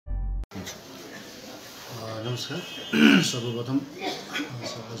नमस्कार सर्वप्रथम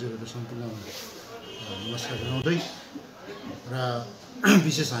हजुरहरू सम्पूर्णमा नमस्कार जनाउँदै र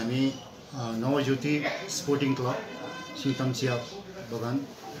विशेष हामी नवज्योति स्पोर्टिङ क्लब सिङताम चिया बगान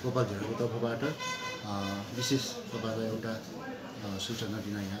गोपालझोडाको तर्फबाट विशेष तपाईँलाई एउटा सूचना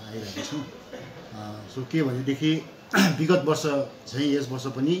दिन यहाँ आइरहेको छौँ। सो के भनेदेखि विगत वर्ष चाहिँ यस वर्ष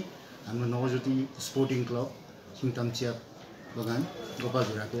पनि हाम्रो नवज्योति स्पोर्टिङ क्लब सिङताम चिया बगान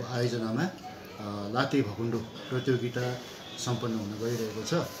गोपालझोडाको आयोजनामा लाते भकुन्डो प्रतियोगिता सम्पन्न हुन गइरहेको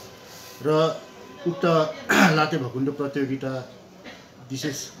छ र उक्त लाते भकुन्डो प्रतियोगिता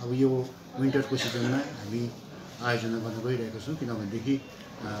विशेष अब यो विन्टरको सिजनमा हामी आयोजना गर्न गइरहेको छौँ। किनभनेदेखि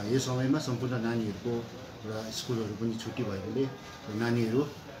यो समयमा सम्पूर्ण नानीहरूको एउटा स्कुलहरू पनि छुट्टी भएकोले नानीहरू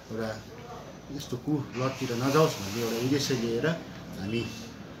एउटा यस्तो कुलततिर नजाओस् भन्ने एउटा उद्देश्य लिएर हामी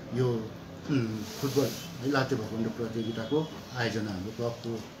यो फुटबल है लाते भकुन्डो प्रतियोगिताको आयोजना हाम्रो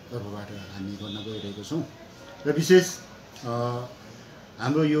क्लबको तर्फबाट हामी गर्न गइरहेको छौँ। र विशेष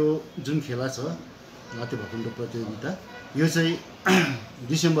हाम्रो यो जुन खेला छ लाते भकुन्डो प्रतियोगिता यो चाहिँ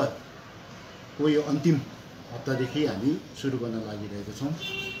डिसेम्बरको यो अन्तिम हप्तादेखि हामी सुरु गर्न लागिरहेको छौँ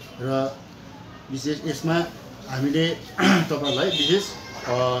र विशेष यसमा हामीले तपाईँहरूलाई विशेष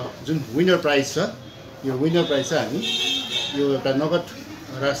जुन विनर प्राइज छ यो विनर प्राइज चाहिँ हामी यो एउटा नगद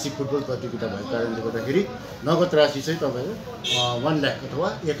राशि फुटबल प्रतियोगिता भएको कारणले गर्दाखेरि नगद राशि चाहिँ तपाईँहरू 1 लाख अथवा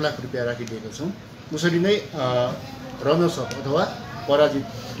 1 लाख रुपियाँ राखिदिएका छौँ। उसरी नै रनर्स अप अथवा पराजित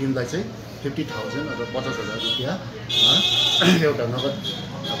टिमलाई चाहिँ 50,000 अथवा 50,000 रुपियाँ एउटा नगद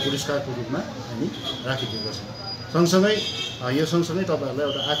पुरस्कारको रूपमा हामी राखिदिएका छौँ। सँगसँगै यो सँगसँगै तपाईँहरूलाई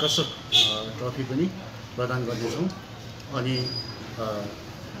एउटा आकर्षक ट्रफी पनि प्रदान गर्नेछौँ। अनि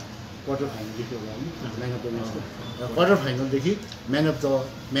क्वार्टर फाइनलदेखि होला हामी man of the म्याचको quarter फाइनलदेखि man of the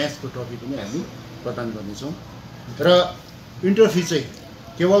म्याचको trophy पनि हामी प्रदान गर्नेछौँ। र इन्टर फी चाहिँ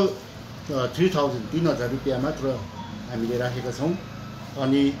केवल 3,000 रुपियाँ मात्र हामीले राखेका छौँ।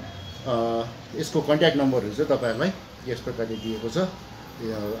 अनि यसको कन्ट्याक्ट नम्बरहरू चाहिँ तपाईँहरूलाई यस प्रकारले दिएको छ,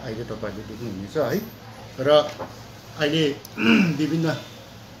 अहिले तपाईँहरूले देख्नुहुनेछ है। र अहिले विभिन्न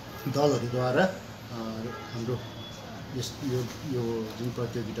दलहरूद्वारा हाम्रो यो जुन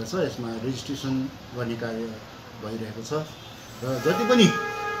प्रतियोगिता छ यसमा रेजिस्ट्रेसन गर्ने कार्य भइरहेको छ र जति पनि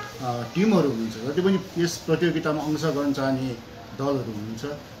टिमहरू हुनुहुन्छ, जति पनि यस प्रतियोगितामा अंश गर्न चाहने दलहरू हुनुहुन्छ,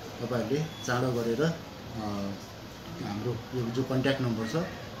 तपाईँहरूले चाँडो गरेर हाम्रो यो जो कन्ट्याक्ट नम्बर छ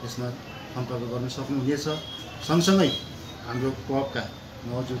यसमा सम्पर्क गर्न सक्नुहुनेछ। सँगसँगै हाम्रो क्लबका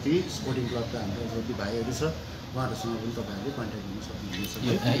नवज्योति स्पोर्टिङ क्लबका हाम्रो जति भाइहरू छ उहाँहरूसँग पनि तपाईँहरूले कन्ट्याक्ट गर्न सक्नुहुनेछ।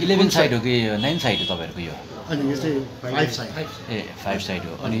 11 साइड हो कि 9 साइड हो तपाईँहरूको यो? अनि यो चाहिँ 5 साइड। 5 साइड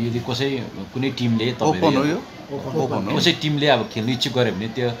हो। अनि यदि कुनै टिमले कसै टिमले अब खेल्नु इच्छुक गर्यो भने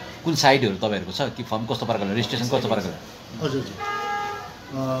त्यो कुन साइडहरू तपाईँहरूको छ कि फर्म कस्तो प्रकारले रेजिस्ट्रेसन कस्तो प्रकारले? हजुर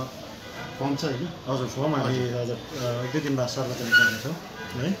फर्म छ होइन? हजुर फर्म हामी हजुर 1-2 दिन बाद सार्वजनिक गर्नेछौँ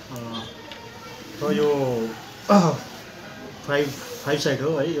है। र यो 5 साइड हो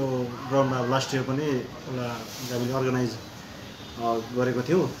है। यो ग्राउन्डमा लास्ट इयर पनि एउटा हामीले अर्गनाइज गरेको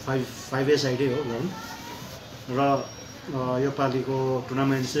थियो। 5A साइडै हो ग्राउन्ड। र यो पालिको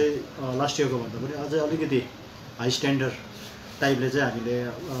टुर्नामेन्ट चाहिँ लास्ट इयरको भन्दा पनि अझै अलिकति हाई स्ट्यान्डर्ड टाइपले चाहिँ हामीले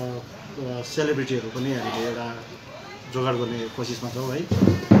सेलिब्रिटीहरू पनि हामीले एउटा जोगाड गर्ने कोसिसमा छौँ है।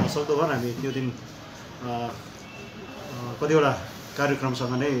 सक्दोभर हामी त्यो दिन कतिवटा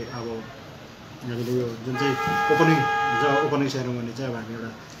कार्यक्रमसँग नै अब हामीले यो जुन चाहिँ ओपनिङ सेरेमनी चाहिँ अब हामी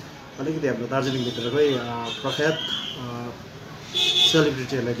एउटा अलिकति हाम्रो दार्जिलिङभित्रकै प्रख्यात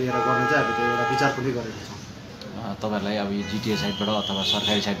सेलिब्रिटीहरूलाई लिएर गर्ने चाहिँ हामीले एउटा विचार पनि गरेका छौँ। तपाईँहरूलाई अब यो जिटिए साइडबाट अथवा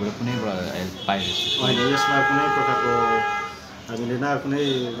सरकारी साइडबाट कुनैबाट हेल्प पाइरहेको छ? होइन, यसमा कुनै प्रकारको हामीले न कुनै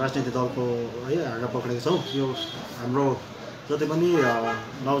राजनीतिक दलको है हाँगा पक्रेको छौँ। यो हाम्रो जति पनि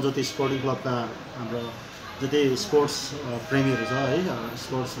नवज्योति स्पोर्टिङ क्लबका हाम्रो जति स्पोर्ट्स प्रेमीहरू छ है,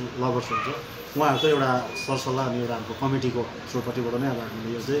 स्पोर्ट्स लभर्सहरू छ, उहाँहरूको एउटा सरसल्लाह अनि एउटा हाम्रो कमिटीको थ्रुपट्टिबाट नै अब हामीले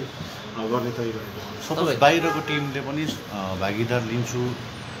यो चाहिँ गर्ने तय गरेको छौँ। सपोज बाहिरको टिमले पनि भागीदार लिन्छु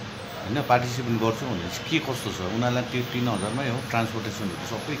होइन, पार्टिसिपेट गर्छु भने के कस्तो छ उनीहरूलाई? त्यो 3,000मै हो ट्रान्सपोर्टेसनहरू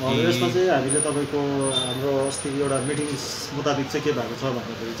सबै? यसमा चाहिँ हामीले तपाईँको हाम्रो अस्ति एउटा मिटिङ्स मुताबिक चाहिँ के भएको छ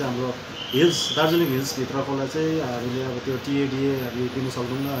भन्दाखेरि चाहिँ हाम्रो हिल्स दार्जिलिङ हिल्सभित्रकोलाई चाहिँ हामीले अब त्यो TADA हामी दिनु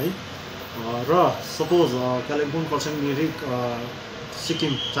सक्दैनौँ है। र सपोज कालिम्पोङ, खरसाङ, मिरिक,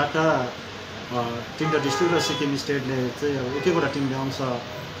 सिक्किम 3टा डिस्ट्रिक्ट र सिक्किम स्टेटले चाहिँ अब एक-एकवटा टिमले अंश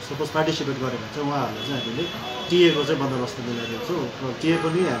सपोज पार्टिसिपेट गरेको हुन्छ, उहाँहरूलाई चाहिँ हामीले टिएको चाहिँ बन्दोबस्त मिलाइदिएको छौँ। र टिए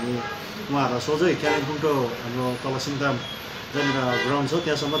पनि हामी उहाँहरूलाई सोझै कालिम्पोङ टु हाम्रो तल सिङताम जहाँनिर ग्राउन्ड छ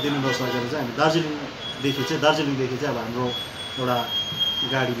त्यहाँसम्म दिनुपर्छ भनेर चाहिँ हामी दार्जिलिङदेखि चाहिँ अब हाम्रो एउटा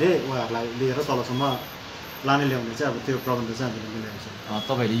गाडीले उहाँहरूलाई लिएर तलसम्म लाने ल्याउने चाहिँ अब त्यो प्रबन्ध चाहिँ हामीले मिलाएको छ।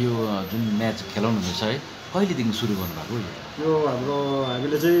 तपाईँहरूले यो जुन म्याच खेलाउनुहुँदैछ है कहिलेदेखि सुरु गर्नुभएको यो हाम्रो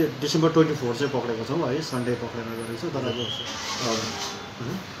हामीले चाहिँ डिसेम्बर 24 चाहिँ पक्रेको छौँ है, सन्डे पक्रेर गरेको छ। तर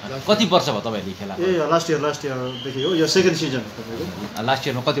अब कति वर्ष भयो तपाईँहरूले खेला? लास्ट इयरदेखि हो, यो सेकेन्ड सिजन हो तपाईँको। लास्ट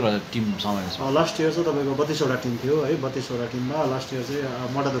इयरमा कतिवटा टिम समावेश भयो? लास्ट इयर चाहिँ तपाईँको 32 वटा टिम थियो है। 32 वटा टिममा लास्ट इयर चाहिँ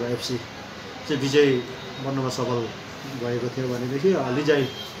मडदुरा एफसी चाहिँ विजय बन्नमा सफल भएको थियो भनेदेखि लिजाई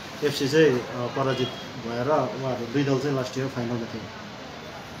एफसी चाहिँ पराजित भएर उहाँहरू 2 दल चाहिँ लास्ट इयर फाइनलमा थियो।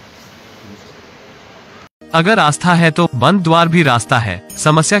 अगर आस्था है तो बंद द्वार भी रास्ता है।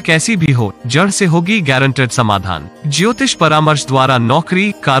 समस्या कैसी भी हो, जड़ से होगी गारंटेड समाधान। ज्योतिष परामर्श द्वारा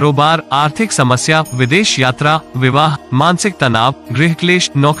नौकरी, कारोबार, आर्थिक समस्या, विदेश यात्रा, विवाह, मानसिक तनाव, गृह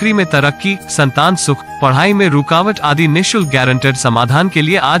क्लेश, नौकरी में तरक्की, संतान सुख, पढ़ाई में रुकावट आदि निःशुल्क गारंटेड समाधान के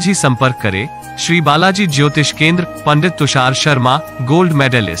लिए आज ही संपर्क करें श्री बालाजी ज्योतिष केंद्र, पंडित Tushar Sharma, gold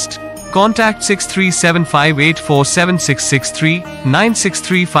medallist. Contact 6375847663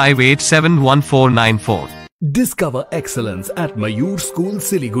 9635871494. Discover excellence at Mayur School,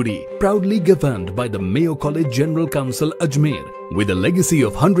 Siliguri, proudly governed by the Mayo College General Council, Ajmer, with a legacy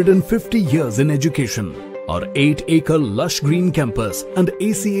of 150 years in education. Our 8-acre lush green campus and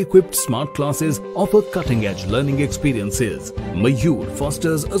AC-equipped smart classes offer cutting-edge learning experiences. Mayur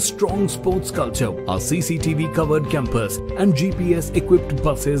fosters a strong sports culture. Our CCTV-covered campus and GPS-equipped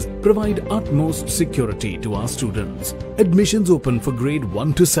buses provide utmost security to our students. Admissions open for grade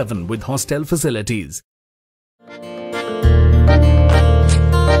 1 to 7 with hostel facilities.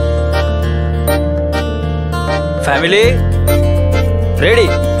 Family, ready?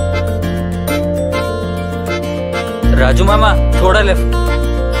 Raju मामा थोड़ा left.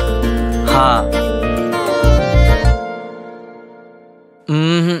 हाँ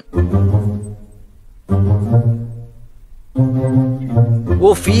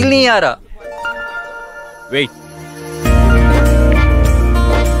वो feel नहीं आ रहा। Weight,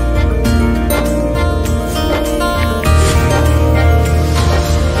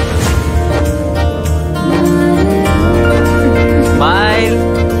 smile.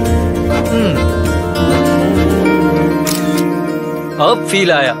 अब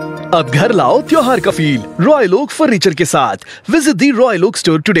feel आया। अब घर लाओ त्योहार का फील रॉयल ओक फर्नीचर के साथ। विजिट दी रॉयल ओक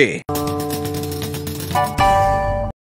स्टोर टुडे।